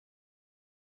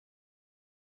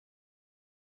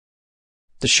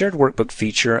The shared workbook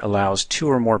feature allows 2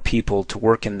 or more people to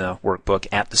work in the workbook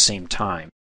at the same time,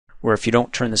 where if you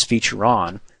don't turn this feature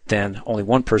on, then only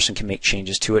one person can make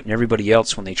changes to it, and everybody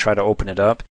else, when they try to open it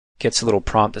up, gets a little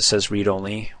prompt that says read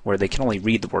only, where they can only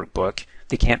read the workbook.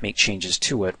 They can't make changes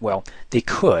to it. Well, they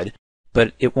could,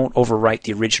 but it won't overwrite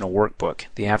the original workbook.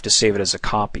 They have to save it as a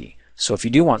copy. So if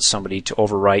you do want somebody to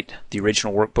overwrite the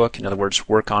original workbook, in other words,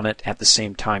 work on it at the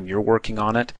same time you're working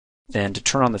on it, then to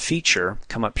turn on the feature,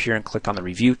 come up here and click on the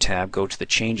Review tab, go to the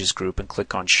Changes group and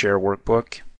click on Share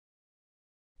Workbook.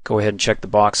 Go ahead and check the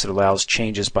box that allows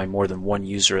changes by more than one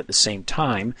user at the same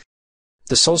time.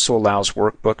 This also allows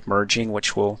workbook merging,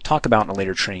 which we'll talk about in a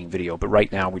later training video, but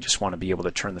right now we just want to be able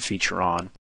to turn the feature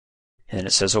on. And then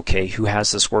it says, okay, who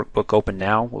has this workbook open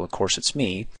now? Well, of course it's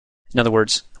me. In other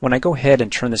words, when I go ahead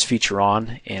and turn this feature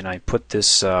on and I put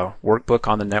this workbook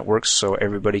on the network so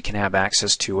everybody can have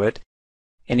access to it,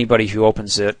 anybody who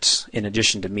opens it, in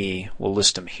addition to me, will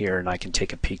list them here and I can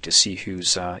take a peek to see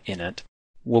who's in it.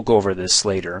 We'll go over this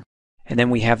later. And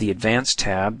then we have the Advanced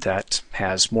tab that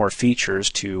has more features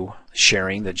to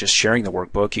sharing than just sharing the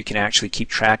workbook. You can actually keep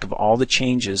track of all the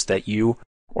changes that you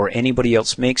or anybody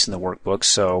else makes in the workbook,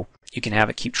 so you can have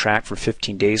it keep track for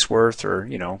 15 days worth, or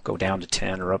go down to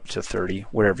 10 or up to 30,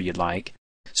 whatever you'd like.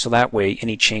 So that way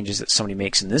any changes that somebody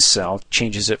makes in this cell,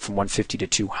 changes it from 150 to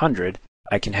 200,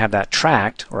 I can have that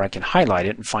tracked, or I can highlight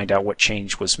it and find out what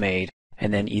change was made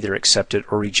and then either accept it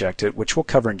or reject it, which we'll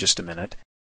cover in just a minute.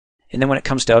 And then when it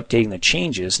comes to updating the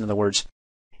changes, in other words,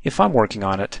 if I'm working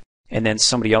on it and then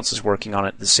somebody else is working on it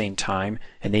at the same time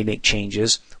and they make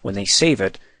changes, when they save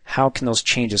it, how can those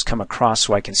changes come across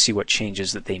so I can see what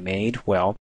changes that they made?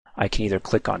 Well, I can either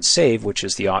click on Save, which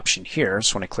is the option here.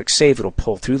 So when I click Save, it'll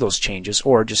pull through those changes,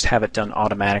 or just have it done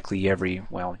automatically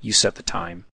you set the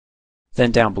time.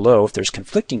 Then down below, if there's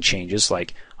conflicting changes,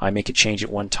 like I make a change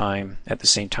at one time, at the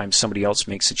same time somebody else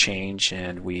makes a change,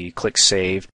 and we click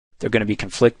Save, they're going to be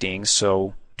conflicting.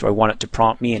 So do I want it to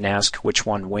prompt me and ask which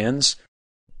one wins,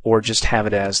 or just have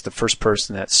it as the first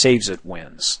person that saves it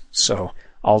wins? So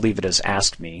I'll leave it as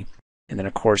Ask Me. And then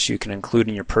of course you can include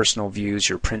in your personal views,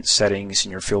 your print settings,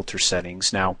 and your filter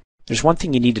settings. Now, there's one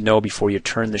thing you need to know before you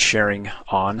turn the sharing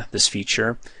on, this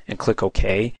feature, and click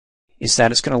OK, is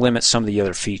that it's going to limit some of the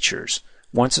other features.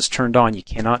 Once it's turned on, you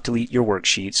cannot delete your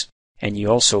worksheets, and you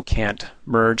also can't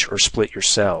merge or split your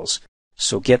cells.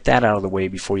 So get that out of the way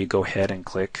before you go ahead and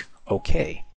click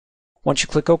OK. Once you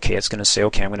click OK, it's going to say,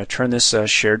 okay, I'm going to turn this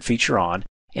shared feature on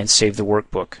and save the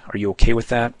workbook. Are you okay with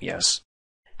that? Yes.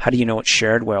 How do you know it's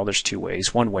shared? Well, there's 2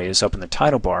 ways. One way is up in the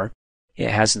title bar. It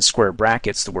has in square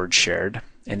brackets the word shared.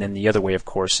 And then the other way, of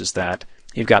course, is that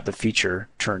you've got the feature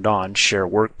turned on, Share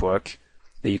Workbook,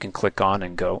 that you can click on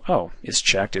and go, oh, it's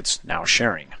checked, it's now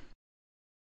sharing.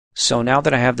 So now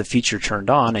that I have the feature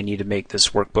turned on, I need to make this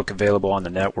workbook available on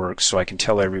the network so I can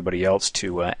tell everybody else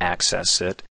to access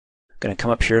it. I'm going to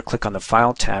come up here, click on the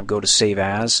File tab, go to Save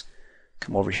As,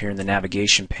 come over here in the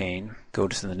navigation pane, go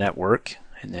to the network,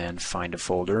 and then find a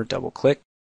folder, double click.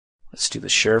 Let's do the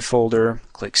Share folder,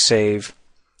 click Save,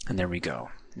 and there we go.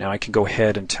 Now I can go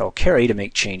ahead and tell Carrie to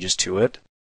make changes to it.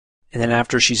 And then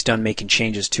after she's done making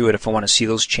changes to it, if I want to see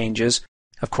those changes,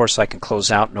 of course I can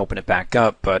close out and open it back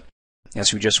up, but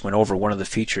as we just went over, one of the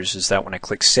features is that when I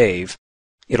click Save,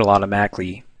 it'll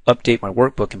automatically update my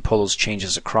workbook and pull those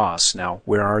changes across. Now,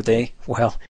 where are they?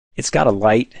 Well, it's got a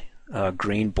light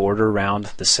green border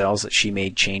around the cells that she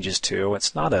made changes to.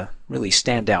 It's not a really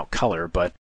standout color,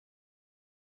 but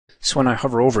so when I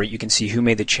hover over it, you can see who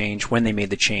made the change, when they made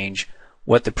the change,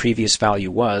 what the previous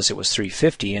value was. It was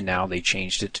 350, and now they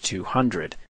changed it to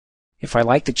 200. If I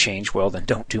like the change, well, then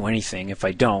don't do anything. If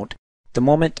I don't, the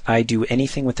moment I do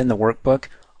anything within the workbook,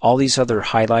 all these other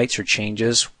highlights or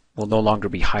changes will no longer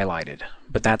be highlighted.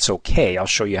 But that's okay. I'll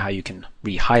show you how you can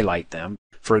re-highlight them.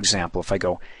 For example, if I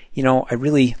go,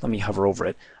 let me hover over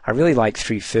it. I really like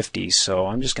 350, so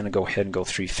I'm just going to go ahead and go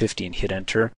 350 and hit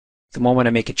Enter. The moment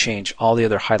I make a change, all the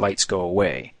other highlights go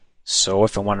away. So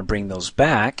if I want to bring those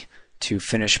back to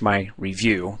finish my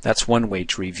review, that's one way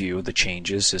to review the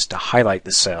changes, is to highlight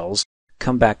the cells,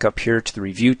 come back up here to the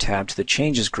Review tab, to the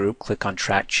Changes group, click on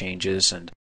Track Changes,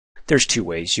 and there's 2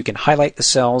 ways. You can highlight the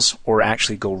cells or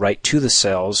actually go right to the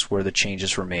cells where the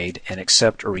changes were made and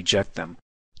accept or reject them.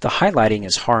 The highlighting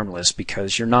is harmless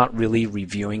because you're not really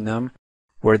reviewing them.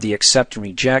 Where the accept and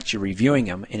reject, you're reviewing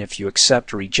them, and if you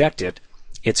accept or reject it,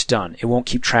 it's done. It won't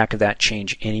keep track of that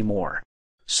change anymore.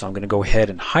 So I'm going to go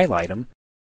ahead and highlight them,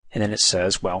 and then it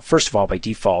says, well, first of all, by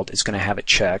default, it's going to have it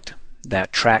checked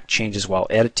that track changes while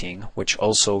editing, which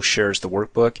also shares the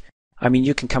workbook. I mean,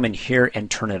 you can come in here and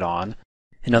turn it on.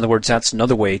 In other words, that's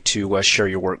another way to share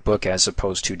your workbook as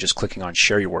opposed to just clicking on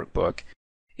Share Your Workbook.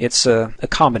 It's a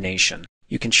combination.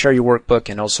 You can share your workbook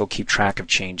and also keep track of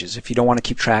changes. If you don't want to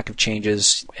keep track of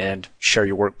changes and share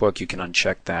your workbook, you can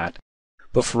uncheck that.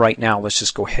 But for right now, let's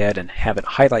just go ahead and have it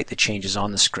highlight the changes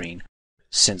on the screen.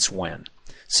 Since when?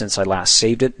 Since I last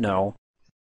saved it? No.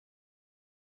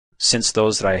 Since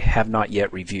those that I have not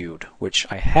yet reviewed, which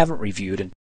I haven't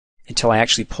reviewed until I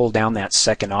actually pull down that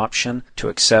second option to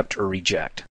accept or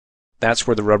reject. That's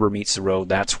where the rubber meets the road.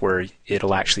 That's where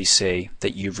it'll actually say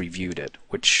that you've reviewed it,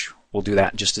 which we'll do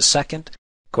that in just a second.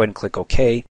 Go ahead and click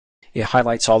OK. It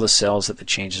highlights all the cells that the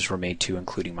changes were made to,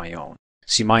 including my own.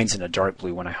 See, mine's in a dark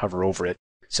blue. When I hover over it,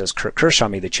 it says Kurt Kershaw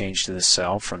made the change to this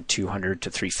cell from 200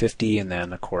 to 350, and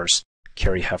then, of course,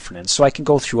 Carrie Heffernan. So I can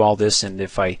go through all this, and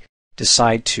if I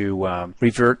decide to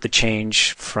revert the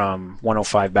change from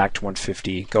 105 back to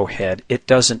 150, go ahead. It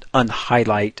doesn't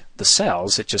unhighlight the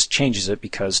cells. It just changes it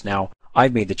because now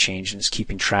I've made the change and it's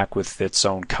keeping track with its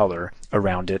own color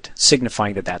around it,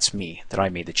 signifying that that's me, that I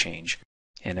made the change.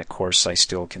 And of course, I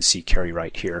still can see Carrie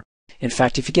right here. In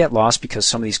fact, if you get lost because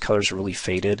some of these colors are really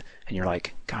faded and you're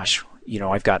like, gosh, you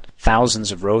know, I've got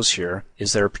thousands of rows here.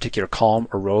 Is there a particular column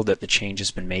or row that the change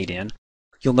has been made in?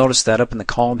 You'll notice that up in the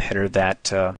column header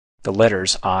that the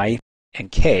letters I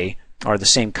and K are the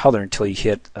same color until you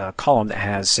hit a column that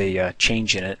has a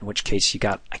change in it, in which case you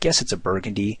got, I guess it's a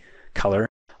burgundy color.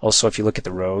 Also, if you look at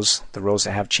the rows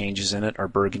that have changes in it are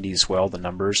burgundy as well, the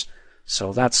numbers.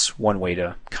 So that's one way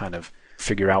to kind of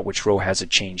figure out which row has a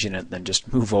change in it, then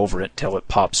just move over it till it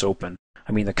pops open.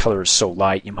 I mean, the color is so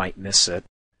light you might miss it.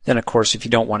 Then, of course, if you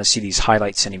don't want to see these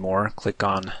highlights anymore, click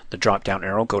on the drop-down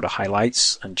arrow, go to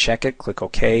Highlights, uncheck it, click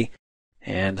OK.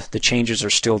 And the changes are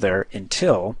still there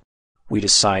until we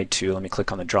decide to, let me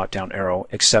click on the drop-down arrow,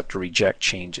 accept or reject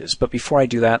changes. But before I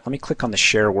do that, let me click on the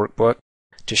Share Workbook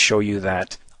to show you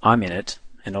that I'm in it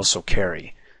and also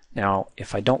Carrie. Now,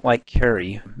 if I don't like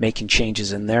Carrie making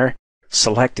changes in there,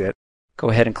 select it, go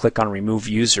ahead and click on Remove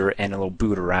User and it'll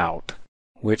boot her out.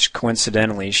 Which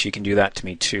coincidentally, she can do that to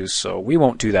me too, so we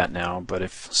won't do that now, but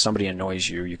if somebody annoys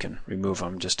you, you can remove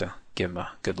them just to give them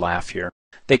a good laugh here.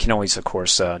 They can always, of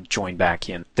course, join back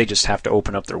in. They just have to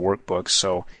open up their workbook,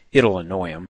 so it'll annoy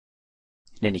them.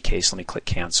 In any case, let me click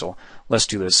Cancel. Let's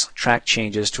do this. Track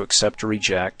changes to accept or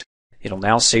reject. It'll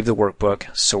now save the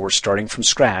workbook, so we're starting from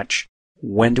scratch.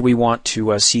 When do we want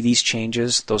to see these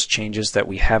changes? Those changes that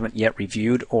we haven't yet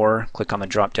reviewed, or click on the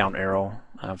drop-down arrow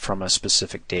from a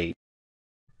specific date.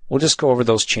 We'll just go over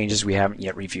those changes we haven't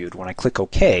yet reviewed. When I click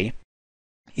OK,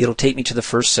 it'll take me to the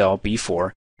first cell,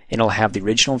 B4, and it'll have the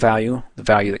original value, the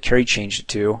value that Carrie changed it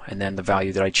to, and then the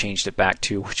value that I changed it back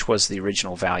to, which was the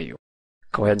original value.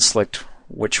 Go ahead and select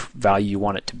which value you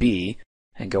want it to be,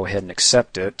 and go ahead and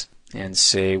accept it, and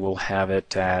say we'll have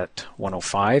it at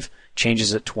 105.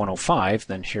 Changes it to 105,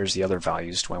 then here's the other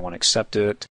values. Do I want to accept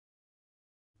it?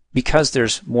 Because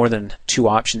there's more than two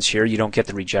options here, you don't get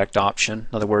the reject option.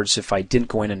 In other words, if I didn't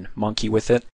go in and monkey with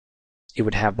it, it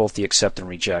would have both the accept and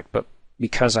reject. But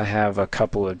because I have a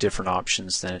couple of different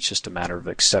options, then it's just a matter of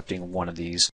accepting one of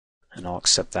these, and I'll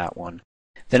accept that one.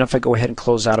 Then if I go ahead and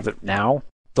close out of it now,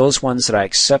 those ones that I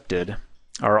accepted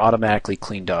are automatically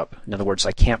cleaned up. In other words,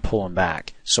 I can't pull them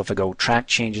back. So if I go Track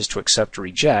Changes to accept or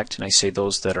reject, and I say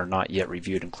those that are not yet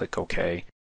reviewed and click OK,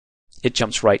 it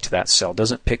jumps right to that cell. It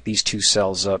doesn't pick these two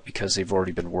cells up because they've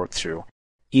already been worked through.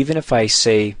 Even if I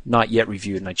say not yet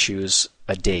reviewed and I choose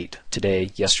a date,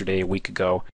 today, yesterday, a week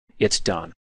ago, it's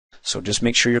done. So just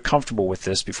make sure you're comfortable with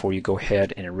this before you go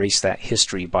ahead and erase that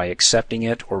history by accepting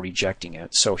it or rejecting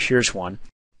it. So here's one.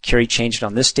 Carrie changed it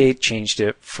on this date, changed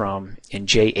it from in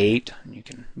J8, and you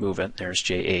can move it, there's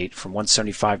J8, from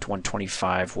 175 to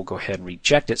 125. We'll go ahead and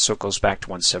reject it so it goes back to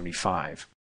 175.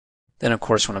 Then, of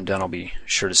course, when I'm done, I'll be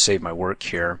sure to save my work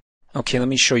here. Okay, let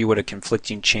me show you what a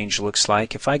conflicting change looks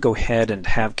like. If I go ahead and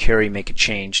have Carrie make a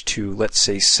change to, let's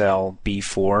say, cell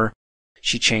B4,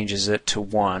 she changes it to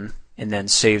 1 and then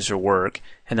saves her work,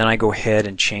 and then I go ahead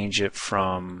and change it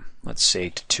from, let's say,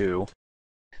 to 2.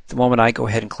 The moment I go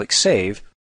ahead and click Save,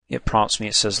 it prompts me,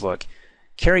 it says, look,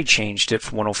 Carrie changed it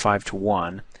from 105 to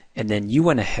 1, and then you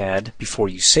went ahead, before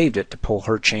you saved it, to pull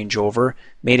her change over,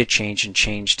 made a change and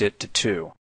changed it to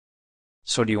 2.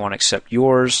 So do you want to accept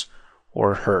yours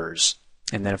or hers?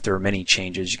 And then if there are many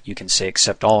changes, you can say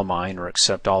accept all of mine or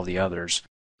accept all the others.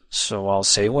 So I'll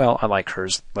say, well, I like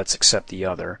hers, let's accept the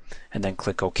other. And then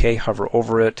click OK, hover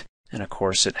over it, and of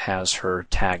course it has her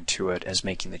tagged to it as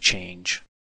making the change.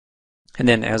 And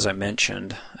then, as I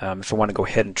mentioned, if I want to go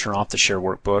ahead and turn off the Share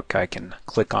Workbook, I can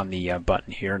click on the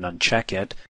button here and uncheck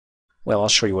it. Well, I'll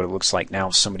show you what it looks like now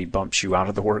if somebody bumps you out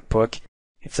of the workbook.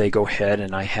 If they go ahead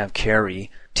and I have Carrie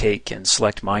take and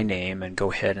select my name and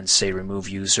go ahead and say Remove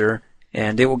User,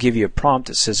 And it will give you a prompt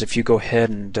that says if you go ahead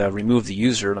and remove the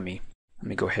user, let me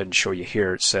go ahead and show you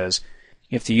here. It says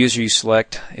if the user you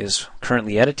select is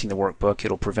currently editing the workbook,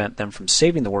 it'll prevent them from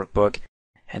saving the workbook,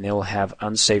 and they'll have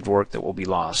unsaved work that will be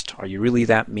lost. Are you really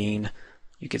that mean?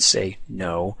 You could say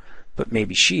no, but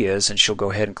maybe she is, and she'll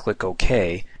go ahead and click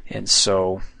OK. And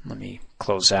so let me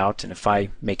close out, and if I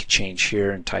make a change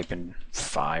here and type in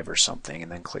 5 or something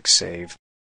and then click Save,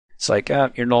 it's like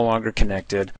you're no longer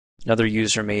connected. Another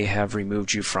user may have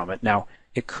removed you from it. Now,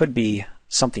 it could be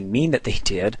something mean that they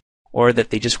did, or that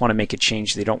they just want to make a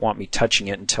change. They don't want me touching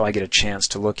it until I get a chance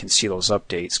to look and see those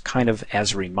updates, kind of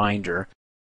as a reminder.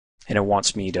 And it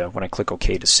wants me to, when I click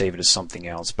OK, to save it as something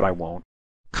else, but I won't.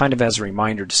 Kind of as a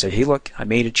reminder to say, hey, look, I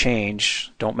made a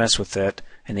change. Don't mess with it.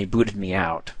 And they booted me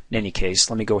out. In any case,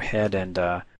 let me go ahead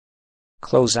and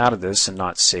close out of this and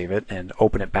not save it and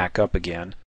open it back up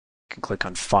again. I can click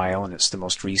on File, and it's the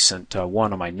most recent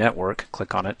one on my network.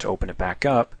 Click on it to open it back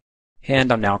up.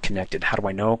 And I'm now connected. How do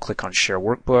I know? Click on Share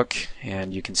Workbook,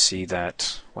 and you can see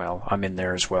that, well, I'm in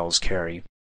there as well as Carrie.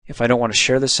 If I don't want to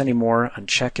share this anymore,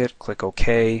 uncheck it, click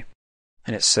OK,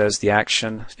 and it says the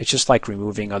action. It's just like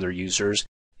removing other users.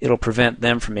 It'll prevent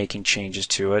them from making changes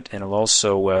to it, and it'll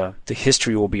also, the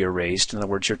history will be erased. In other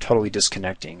words, you're totally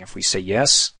disconnecting. If we say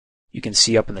yes, you can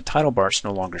see up in the title bar it's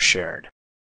no longer shared.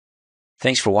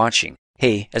 Thanks for watching.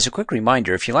 Hey, as a quick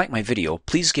reminder, if you like my video,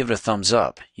 please give it a thumbs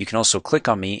up. You can also click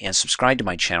on me and subscribe to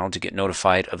my channel to get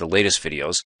notified of the latest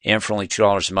videos. And for only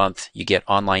 $2 a month, you get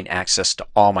online access to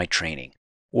all my training.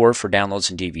 Or for downloads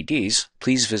and DVDs,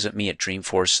 please visit me at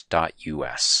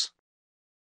dreamforce.us.